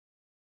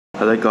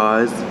Hello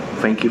guys,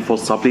 thank you for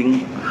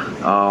subbing.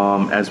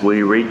 As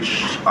we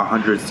reach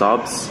 100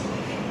 subs,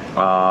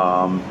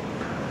 I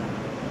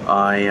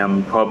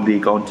am probably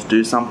going to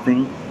do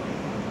something.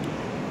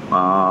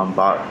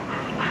 But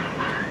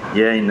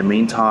yeah, in the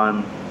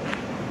meantime,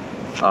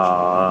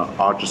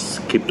 I'll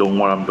just keep doing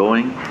what I'm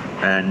doing,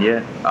 and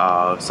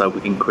yeah, so we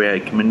can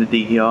create a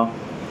community here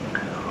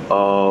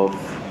of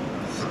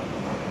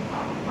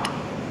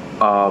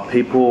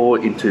people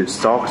into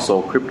stocks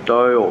or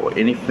crypto or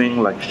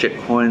anything like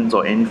shitcoins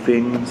or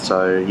anything.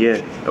 So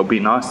yeah, it'll be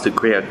nice to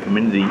create a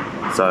community.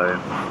 So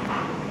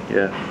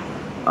yeah,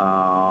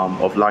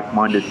 of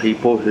like-minded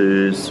people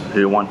who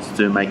wants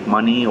to make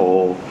money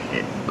or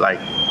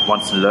like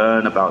wants to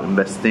learn about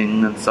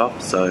investing and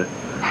stuff. So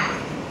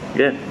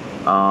yeah,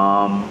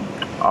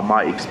 I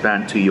might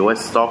expand to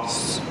US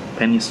stocks,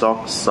 penny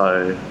stocks.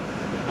 So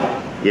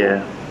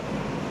yeah,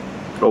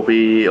 it'll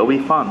be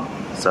fun.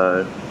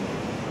 So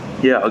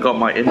yeah, I got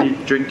my energy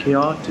drink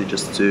here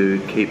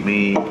to keep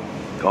me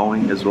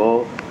going as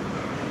well.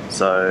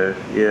 So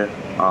yeah,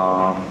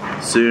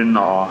 soon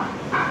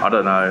I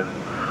don't know,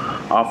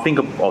 I'll think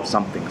of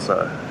something.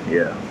 So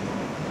yeah,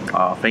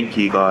 thank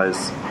you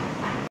guys.